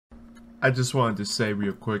I just wanted to say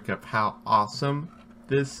real quick of how awesome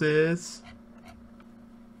this is.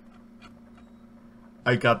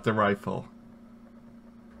 I got the rifle.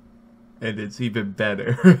 And it's even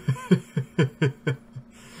better.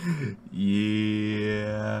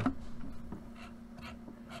 Yeah.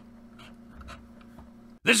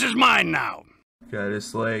 This is mine now. Gotta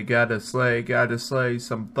slay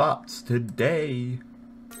some thoughts today.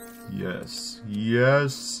 Yes,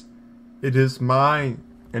 yes. It is mine.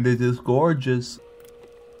 And it is gorgeous.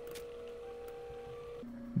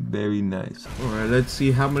 Very nice. Alright, let's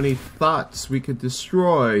see how many thoughts we could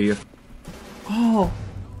destroy. Oh!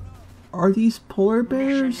 Are these polar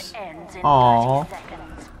bears? Aww.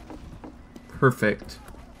 Perfect.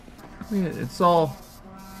 Yeah, it's all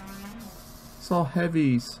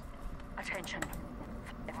heavies. Attention.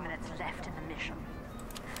 5 minutes left in the mission.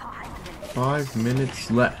 5 minutes. 5 minutes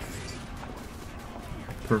left.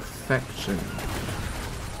 Perfection.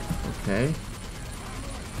 Okay.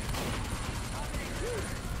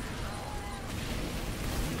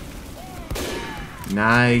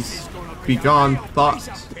 Nice. Be gone, thought.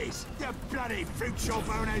 Bloody fruit shop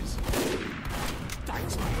owners.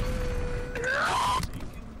 Thanks,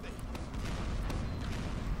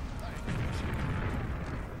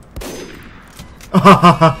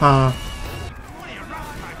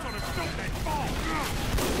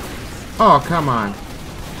 Oh, come on.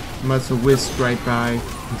 Must have whisked right by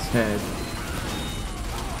his head.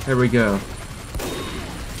 There we go.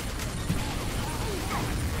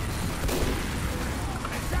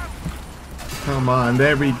 Come on,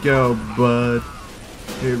 there we go, bud.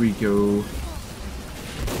 There we go.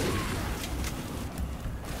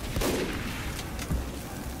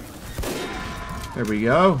 There we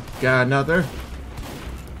go. Got another.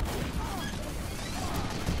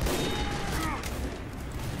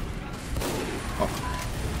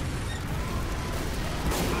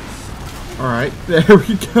 Alright, there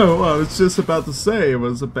we go. I was just about to say it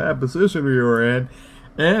was a bad position we were in,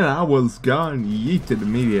 and I was gone yeeted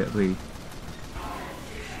immediately.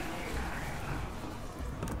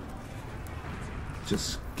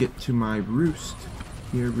 Just get to my roost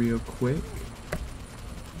here real quick.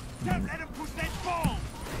 Don't let him push that ball.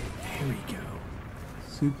 There we go.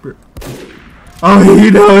 Super. Oh, he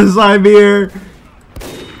knows I'm here!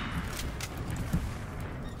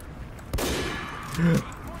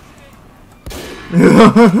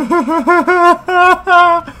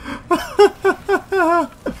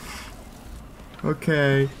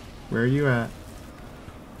 Okay, where are you at?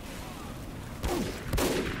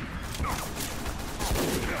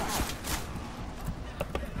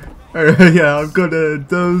 Yeah, I'm gonna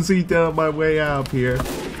dozy down my way out here.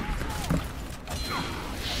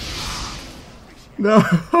 No!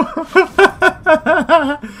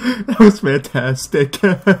 That was fantastic.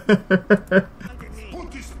 Put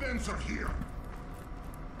dispenser here.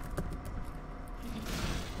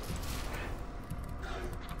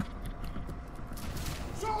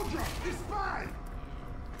 Soldier, this spy.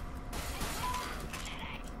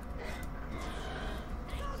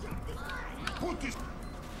 Put this.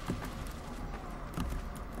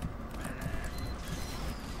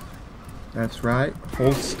 That's right,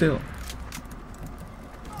 hold still.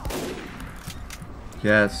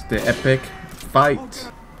 Yes, the epic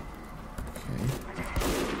fight. Okay.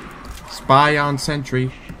 Spy on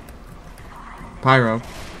sentry. Pyro.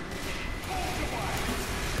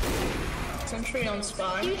 Sentry on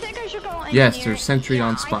spy. Do you think I should go engineer? Yes, there's sentry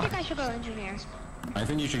on I spy. think I should go engineer. I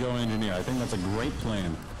think you should go engineer. I think that's a great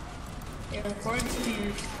plan. Yeah, according to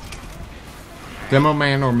you. Demo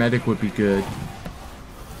man or medic would be good.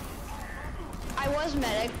 I was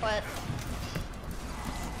medic, but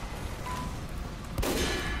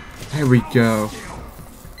There we go.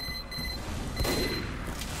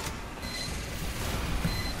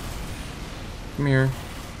 Come here.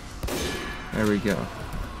 There we go.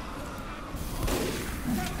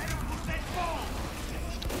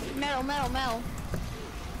 metal.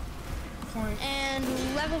 And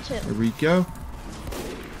level 2. There we go.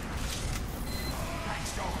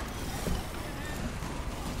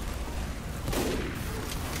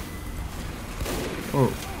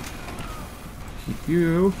 Oh. Keep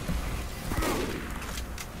you.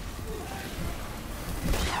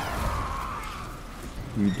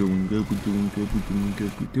 We're doing good, we're doing good, we're doing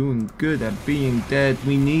good, we're doing good at being dead.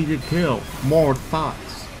 We need to kill more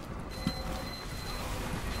thoughts.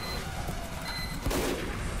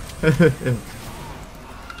 Alright,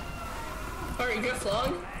 you got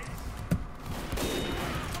flog?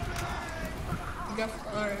 You got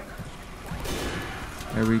alright.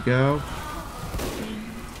 There we go.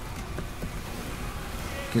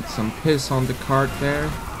 Get some piss on the cart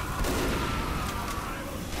there.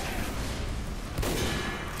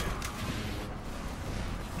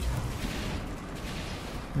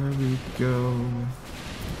 There we go.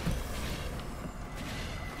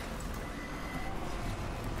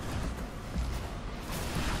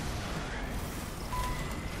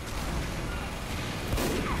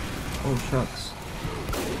 Oh shucks.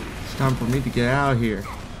 It's time for me to get out of here.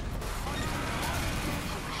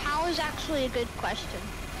 How is actually a good question.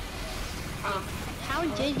 How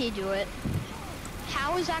did he do it?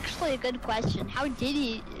 How is actually a good question. How did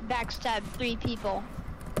he backstab 3 people?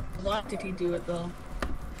 Why did he do it though?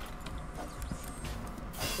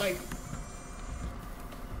 Like,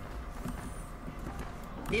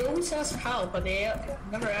 they always ask how, but they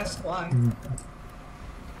never ask why.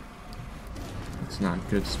 It's not a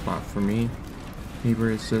good spot for me.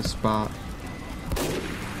 Maybe it's this spot.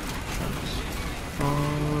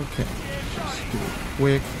 Okay, just do it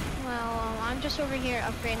quick. Well, I'm just over here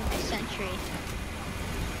upgrading my sentry.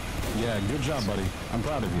 Yeah, good job, buddy. I'm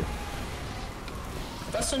proud of you.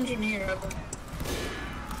 Best engineer ever.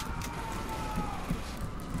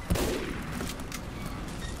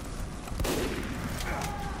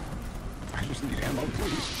 I just need ammo,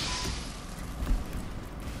 please.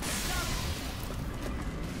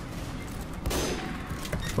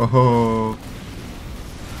 Oh,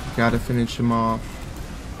 gotta finish him off.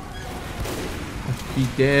 He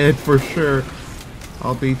dead for sure.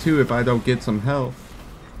 I'll be too if I don't get some health.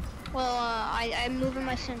 Well, I'm moving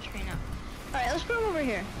my sentry now. Alright, let's go over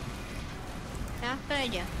here. Yeah, good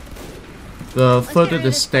idea. The foot get of rid the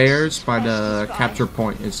of stairs this by the spy. capture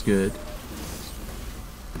point is good.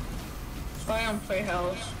 Spy on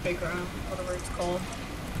Playhouse, Playground, whatever it's called.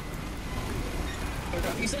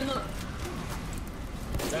 He's in the...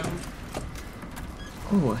 Down.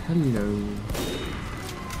 Oh, hello.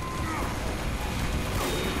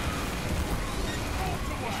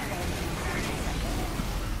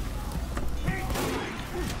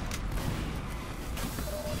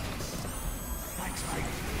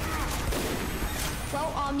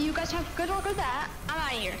 Well, you guys have good luck with that. I'm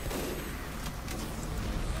out of here.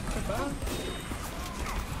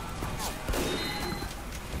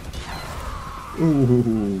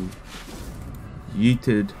 Ooh.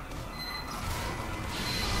 Yeeted.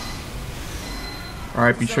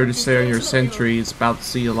 Alright, be sure to stay on your sentry. It's about to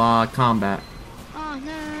see a lot of combat. Oh,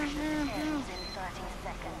 no.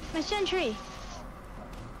 My sentry.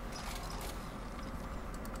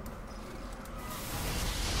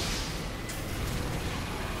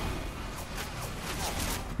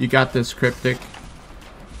 You got this, Cryptic.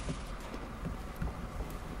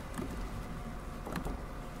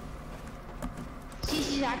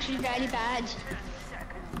 CC's actually very bad.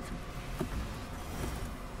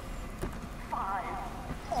 5,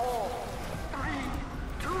 4, 3,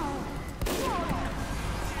 2,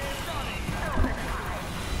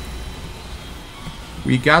 1.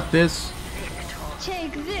 We got this.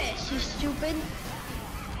 Take this, you stupid.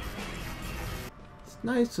 It's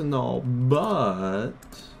nice and all, but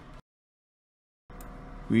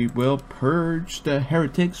we will purge the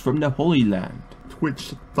heretics from the Holy Land.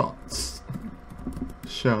 Twitch thoughts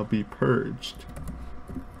shall be purged.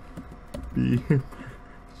 Be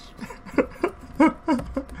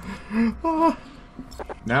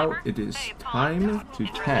Now it is time to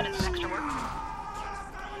test.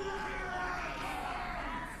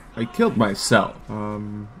 I killed myself.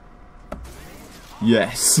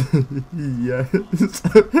 Yes. Yes. Yes.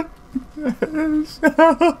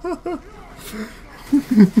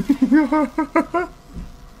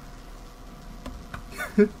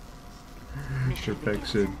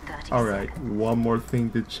 Perfection. Alright, one more thing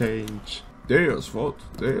to change. Deus vote,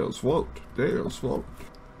 Deus vote, Deus vote.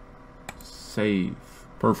 Save.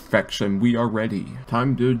 Perfection, we are ready.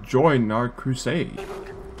 Time to join our crusade.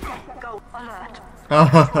 Go alert.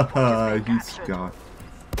 He's gone.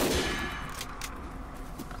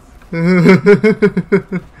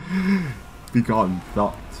 Begone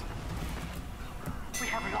thought. We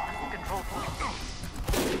have lost the control point.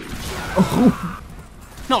 Oh.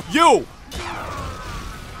 No, you!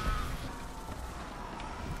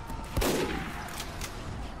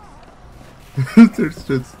 There's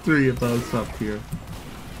just 3 of us up here.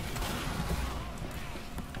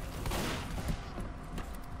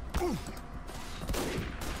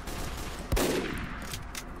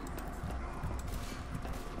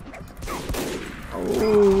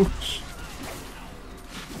 Oh,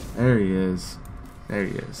 there he is. There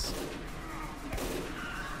he is.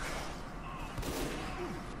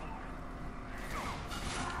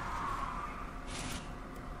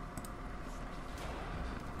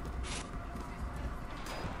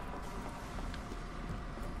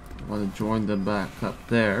 I want to join them back up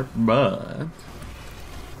there, but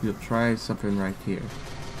we'll try something right here.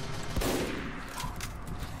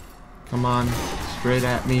 Come on. straight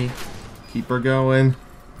at me. Keep her going.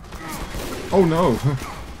 Oh no!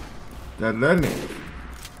 That landing.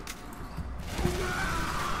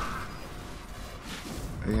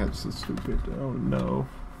 I am so stupid. Oh no.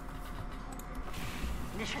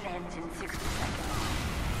 Mission ends in 60 seconds.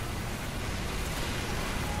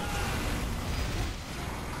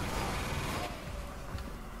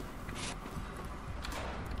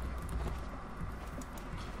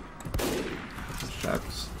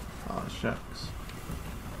 Shucks. Ah, shucks.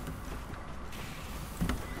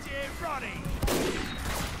 Dear Ronnie.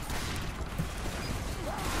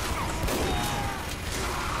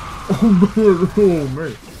 Oh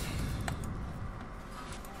man.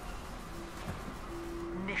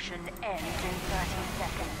 Mission ends in 30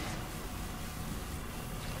 seconds.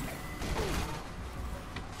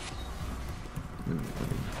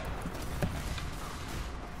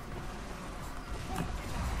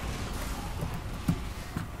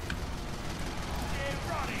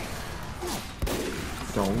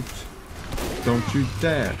 Don't you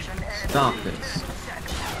dare. Stop this.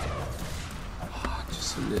 Oh,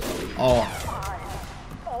 just a little off.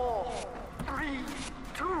 4, 3,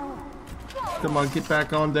 2, 1. Come on, get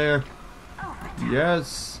back on there.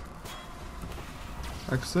 Yes.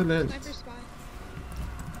 Excellent. Sniper spy.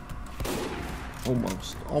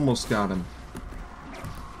 Almost got him.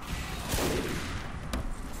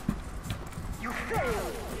 You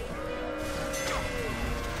failed.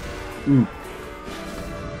 Ooh.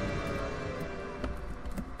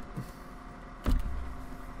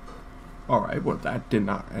 Alright, well that did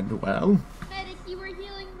not end well. Medic, you were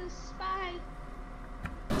healing the spy.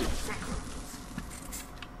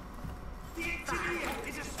 The engineer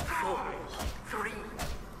is a spy. 3,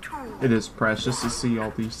 2. It is precious to see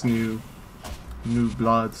all these new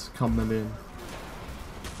bloods coming in.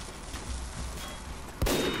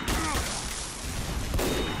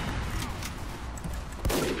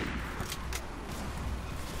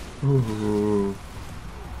 Ooh.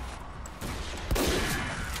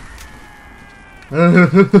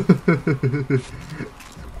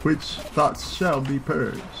 Which thoughts shall be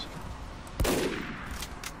purged?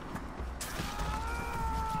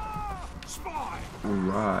 Spy.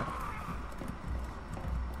 Alright.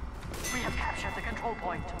 We have captured the control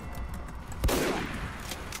point.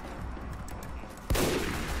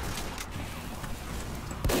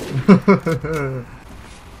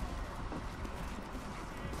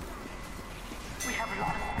 We have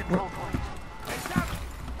lost the control point.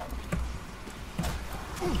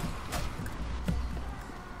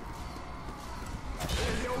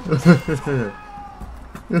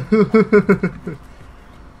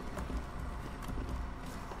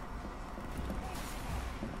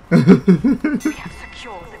 We have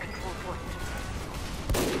secured the control point.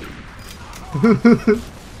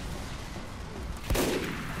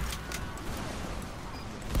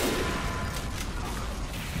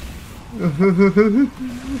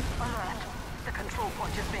 Alert. The control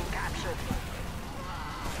point is being captured.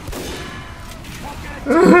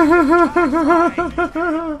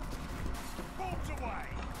 Bolts away.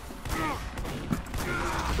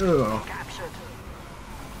 Ugh. Captured.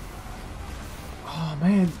 Oh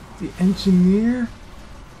man, the engineer?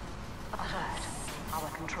 Alert. Our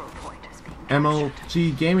control point is being captured.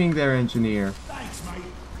 MLG Gaming, their engineer. Thanks,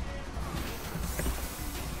 mate.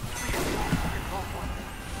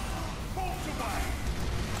 Bolts away.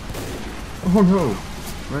 Oh no!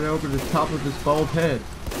 Right over the top of his bald head.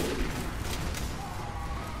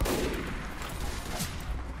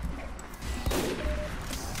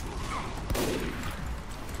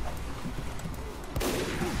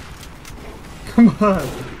 Come on!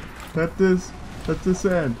 Let this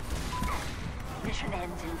end. Mission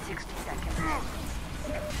ends in 60 seconds.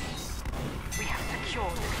 We have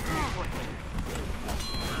secured the control point.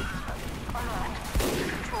 Alert. The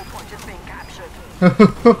control point is being captured.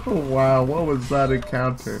 Wow, what was that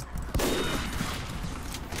encounter?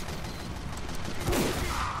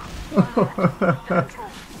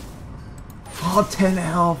 Oh, 10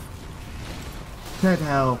 health! 10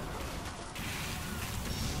 health.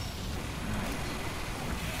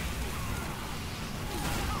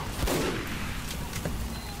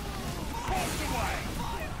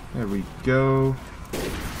 There we go.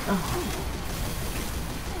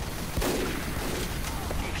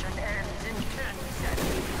 Mission ends in 10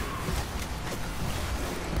 seconds.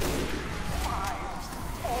 5,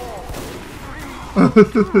 4, 3,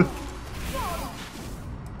 2, 1.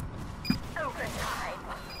 Overtime.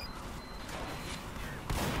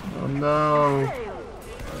 Oh no. Failed.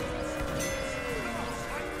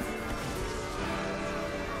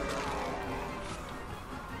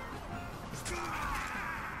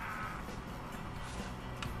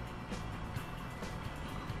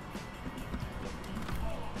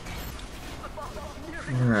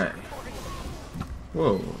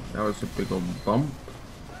 Whoa, that was a big old bump.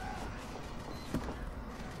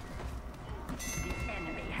 The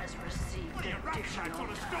enemy has received The Raffle's additional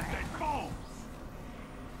gonna stop time. that bomb.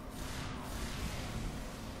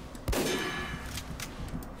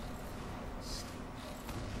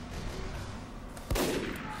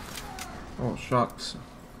 Oh, shucks.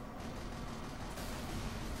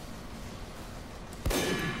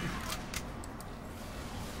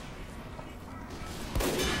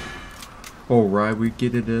 Alright, we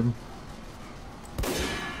get it in.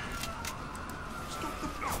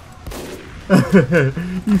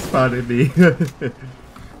 He spotted me. Raffle's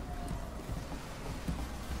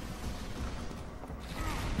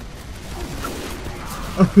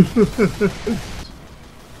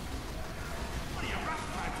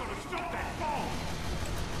gonna stop that bomb.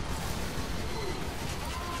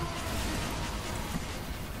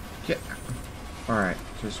 Get. Alright,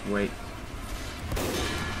 just wait.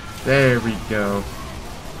 There we go.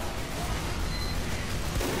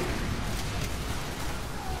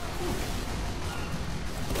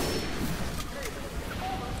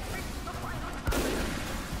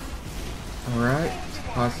 Alright,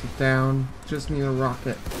 toss it down. Just need a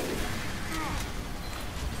rocket.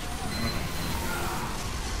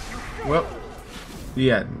 Well,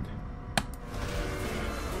 the end.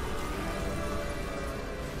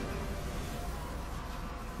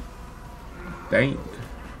 Dang.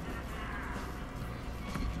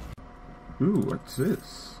 Ooh, what's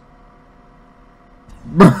this?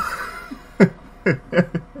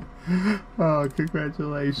 Oh,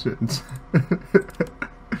 congratulations.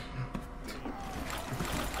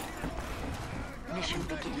 Mission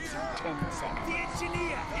begins in 10 seconds. The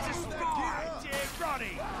engineer is a spy. Dear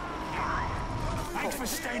Ronnie. Thanks for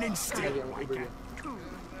staying still. 2,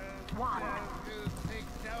 1.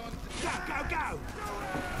 Go, go, go.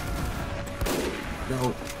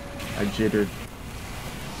 No, I jittered.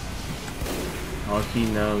 Oh, he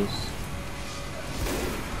knows.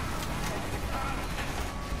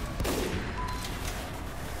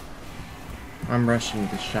 I'm rushing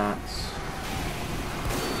the shots.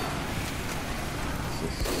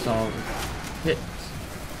 This is a solid hit.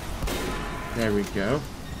 There we go.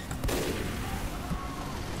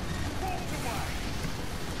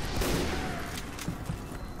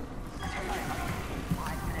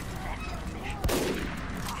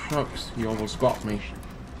 Shucks, he almost got me.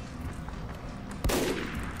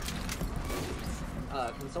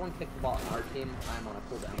 Can someone kick the ball in our team? I'm on a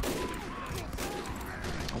cooldown.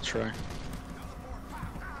 I'll try.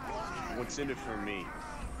 What's in it for me?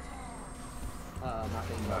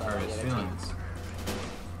 Nothing About but hurt the his other feelings. team.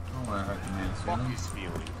 I don't want to hurt the man's Fuck feelings. his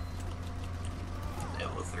feelings.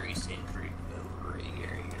 Level 3 sentry over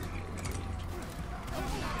here.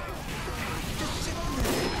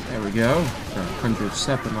 There we go. Got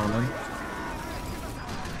 107 on him.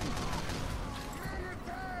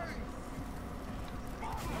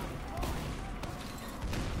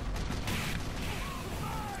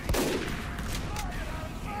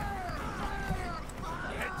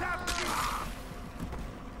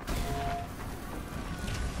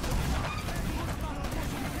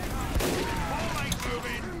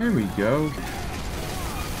 There we go.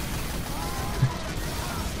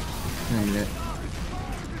 Wait a minute.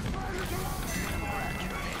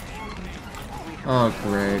 Oh,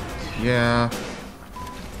 great. Yeah.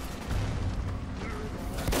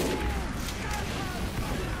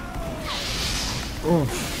 Oh.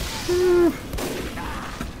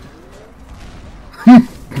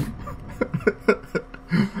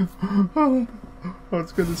 I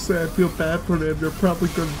was gonna say I feel bad for them. They're probably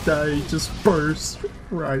gonna die. He just burst.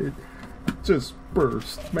 Right. Just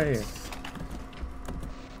burst. Man.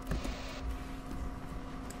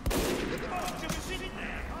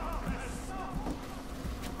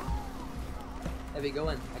 If you go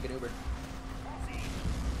in, I can Uber.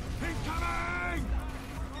 Incoming!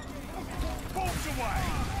 Bolts away!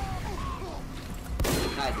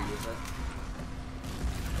 I had to use it.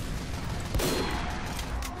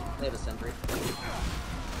 They have a sentry.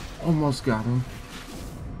 Almost got him.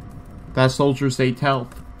 That soldier's 8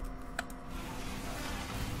 health.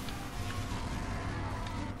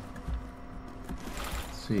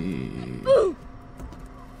 Let's see.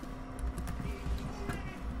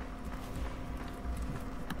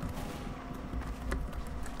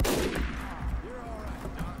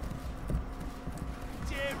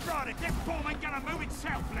 Dear Ronnie, this bomb ain't gonna move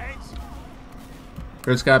itself, lads.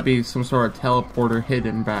 There's gotta be some sort of teleporter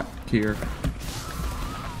hidden back here.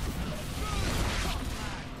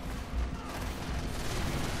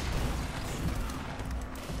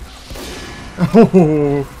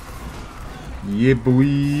 Oh, yeah,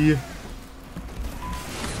 boy.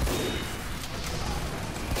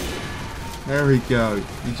 There we go.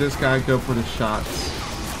 You just gotta go for the shots.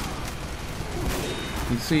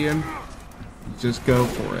 You see him? You just go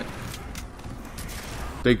for it.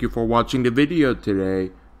 Thank you for watching the video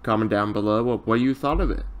today. Comment down below what you thought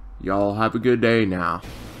of it. Y'all have a good day now.